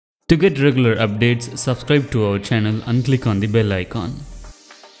To get regular updates, subscribe to our channel and click on the bell icon.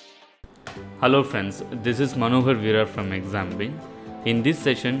 Hello friends, this is Manohar Veera from ExamBin. In this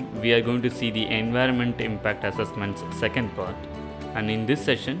session, we are going to see the Environment Impact Assessment's second part. And in this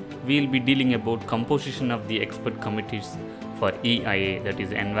session, we will be dealing about composition of the expert committees for EIA, that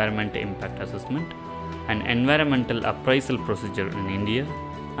is Environment Impact Assessment, and Environmental Appraisal Procedure in India,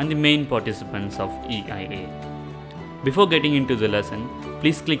 and the main participants of EIA. Before getting into the lesson,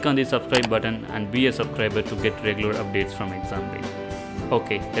 please click on the subscribe button and be a subscriber to get regular updates from ExamBin.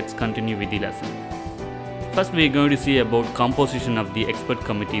 Okay, let's continue with the lesson. First, we are going to see about composition of the expert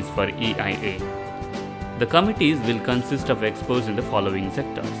committees for EIA. The committees will consist of experts in the following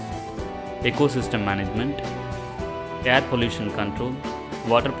sectors: ecosystem management, air pollution control,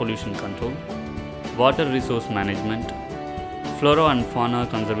 water pollution control, water resource management, flora and fauna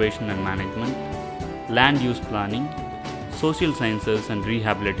conservation and management, land use planning, social sciences and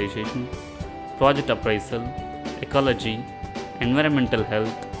rehabilitation, project appraisal, ecology, environmental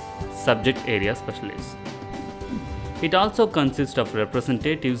health, subject area specialists. It also consists of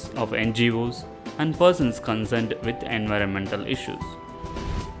representatives of NGOs and persons concerned with environmental issues.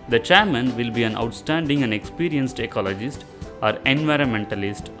 The chairman will be an outstanding and experienced ecologist or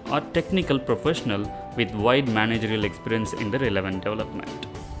environmentalist or technical professional with wide managerial experience in the relevant development.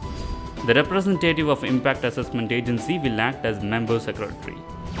 The representative of Impact Assessment Agency will act as member secretary.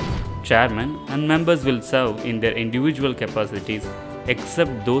 Chairman and members will serve in their individual capacities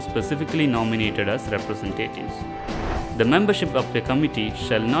except those specifically nominated as representatives. The membership of the committee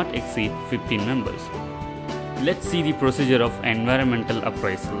shall not exceed 15 members. Let's see the procedure of environmental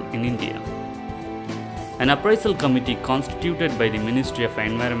appraisal in India. An appraisal committee constituted by the Ministry of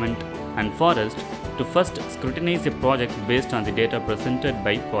Environment and Forest to first scrutinize a project based on the data presented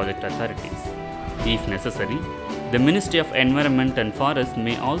by project authorities. If necessary, the Ministry of Environment and Forest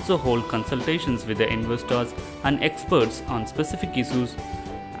may also hold consultations with the investors and experts on specific issues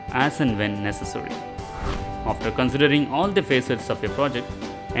as and when necessary. After considering all the facets of a project,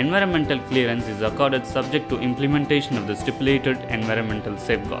 environmental clearance is accorded subject to implementation of the stipulated environmental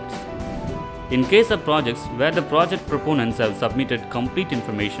safeguards. In case of projects where the project proponents have submitted complete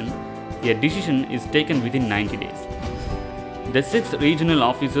information, a decision is taken within 90 days. The 6 regional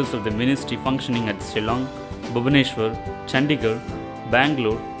offices of the ministry functioning at Shillong, Bhubaneswar, Chandigarh,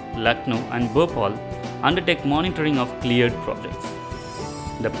 Bangalore, Lucknow and Bhopal undertake monitoring of cleared projects.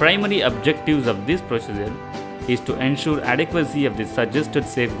 The primary objectives of this procedure is to ensure adequacy of the suggested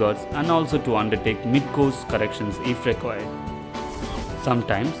safeguards and also to undertake mid-course corrections if required.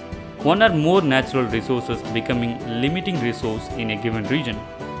 Sometimes, one or more natural resources becoming limiting resource in a given region,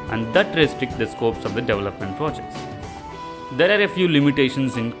 and that restrict the scopes of the development projects. There are a few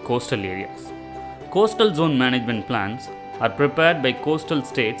limitations in coastal areas. Coastal zone management plans are prepared by coastal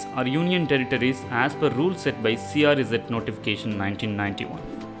states or union territories as per rules set by CRZ Notification 1991.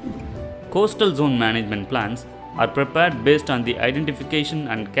 Coastal zone management plans are prepared based on the identification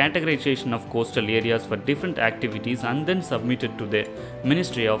and categorization of coastal areas for different activities and then submitted to the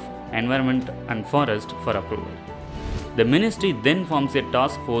Ministry of Environment and Forest for approval. The ministry then forms a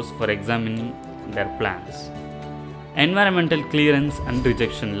task force for examining their plans. Environmental clearance and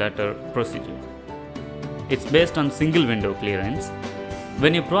rejection letter procedure. It's based on single window clearance.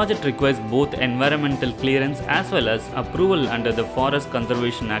 When a project requires both environmental clearance as well as approval under the Forest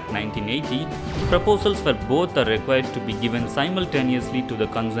Conservation Act 1980, proposals for both are required to be given simultaneously to the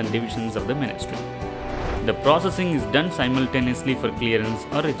concerned divisions of the ministry. The processing is done simultaneously for clearance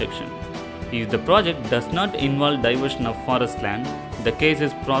or rejection. If the project does not involve diversion of forest land, the case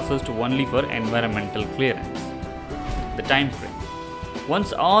is processed only for environmental clearance. The time frame.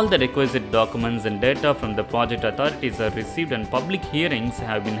 Once all the requisite documents and data from the project authorities are received and public hearings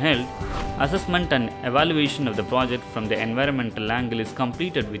have been held, assessment and evaluation of the project from the environmental angle is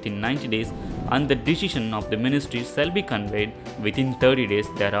completed within 90 days and the decision of the ministry shall be conveyed within 30 days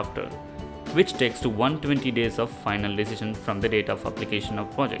thereafter, which takes to 120 days of final decision from the date of application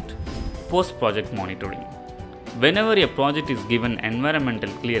of project. Post-project monitoring. Whenever a project is given environmental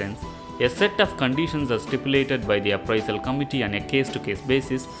clearance, a set of conditions are stipulated by the appraisal committee on a case-to-case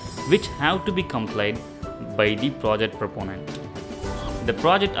basis which have to be complied by the project proponent. The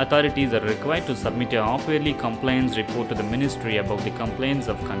project authorities are required to submit a half-yearly compliance report to the ministry about the compliance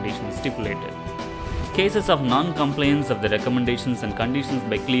of conditions stipulated. Cases of non-compliance of the recommendations and conditions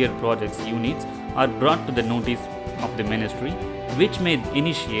by cleared projects units are brought to the notice of the ministry, which may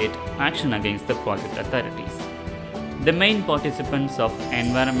initiate action against the project authorities. The main participants of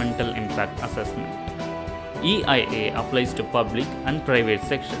Environmental Impact Assessment. EIA applies to public and private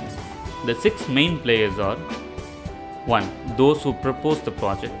sections. The 6 main players are 1. Those who propose the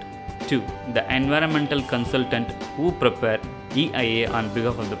project. 2. The environmental consultant who prepare EIA on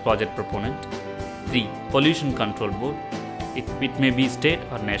behalf of the project proponent. 3. Pollution Control Board. It may be state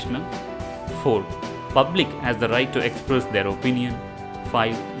or national. 4. Public has the right to express their opinion.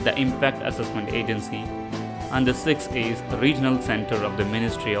 5. The Impact Assessment Agency. And the 6th is Regional Center of the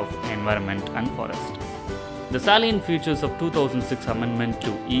Ministry of Environment and Forest. The salient features of 2006 Amendment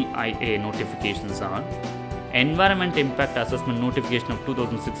to EIA notifications are: Environment Impact Assessment Notification of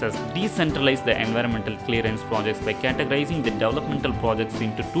 2006 has decentralized the environmental clearance projects by categorizing the developmental projects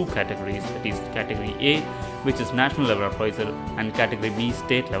into two categories, that is Category A, which is National Level Appraisal, and Category B,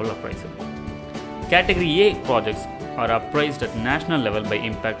 State Level Appraisal. Category A projects are appraised at national level by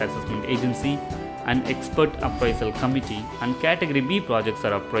Impact Assessment Agency and Expert Appraisal Committee, and Category B projects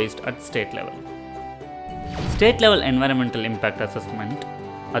are appraised at state level. State level Environmental Impact Assessment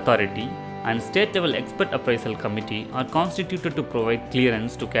Authority and State level Expert Appraisal Committee are constituted to provide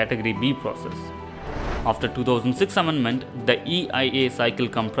clearance to Category B process. After 2006 amendment, the EIA cycle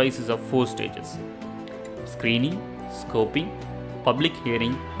comprises of 4 stages: screening, scoping, public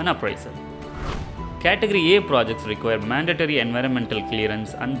hearing, and appraisal. Category A projects require mandatory environmental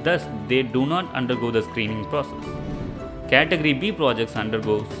clearance and thus they do not undergo the screening process. Category B projects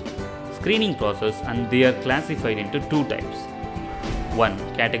undergo screening process and they are classified into 2 types. 1.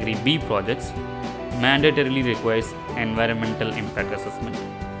 Category B projects mandatorily requires environmental impact assessment,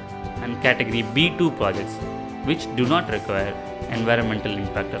 and Category B2 projects which do not require environmental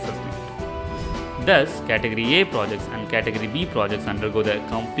impact assessment. Thus, Category A projects and Category B projects undergo the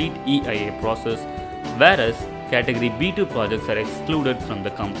complete EIA process, whereas Category B2 projects are excluded from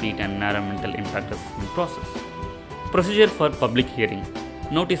the complete environmental impact assessment process. Procedure for public hearing.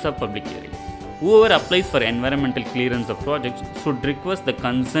 Notice of public hearing. Whoever applies for environmental clearance of projects should request the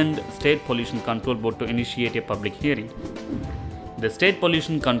concerned State Pollution Control Board to initiate a public hearing. The State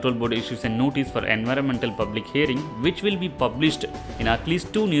Pollution Control Board issues a notice for environmental public hearing, which will be published in at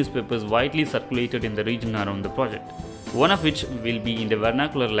least 2 newspapers widely circulated in the region around the project, one of which will be in the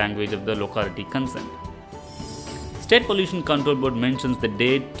vernacular language of the locality concerned. State Pollution Control Board mentions the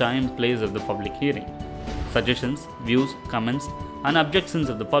date, time, place of the public hearing. Suggestions, views, comments, and objections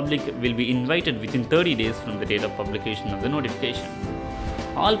of the public will be invited within 30 days from the date of publication of the notification.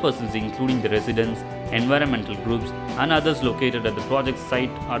 All persons, including the residents, environmental groups, and others located at the project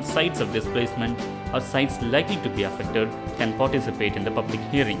site or sites of displacement or sites likely to be affected, can participate in the public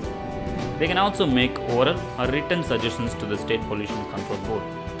hearing. They can also make oral or written suggestions to the State Pollution Control Board.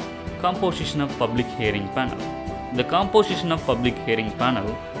 Composition of Public Hearing Panel. The composition of Public Hearing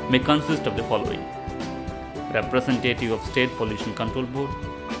Panel may consist of the following: representative of State Pollution Control Board,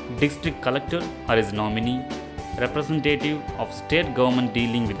 district collector or his nominee, representative of state government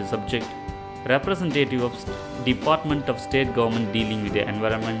dealing with the subject, representative of Department of State Government dealing with the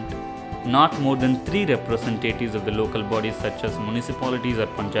environment, not more than 3 representatives of the local bodies such as municipalities or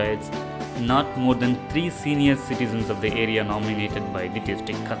panchayats, not more than 3 senior citizens of the area nominated by the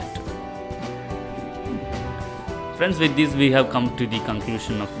district collector. Friends, with this we have come to the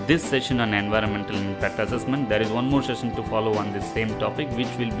conclusion of this session on environmental impact assessment. There is one more session to follow on this same topic,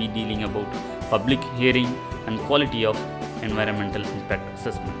 which will be dealing about public hearing and quality of environmental impact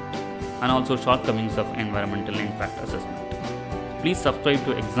assessment, and also shortcomings of environmental impact assessment. Please subscribe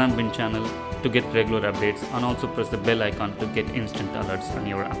to ExamBin channel to get regular updates, and also press the bell icon to get instant alerts on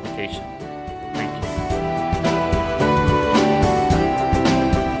your application.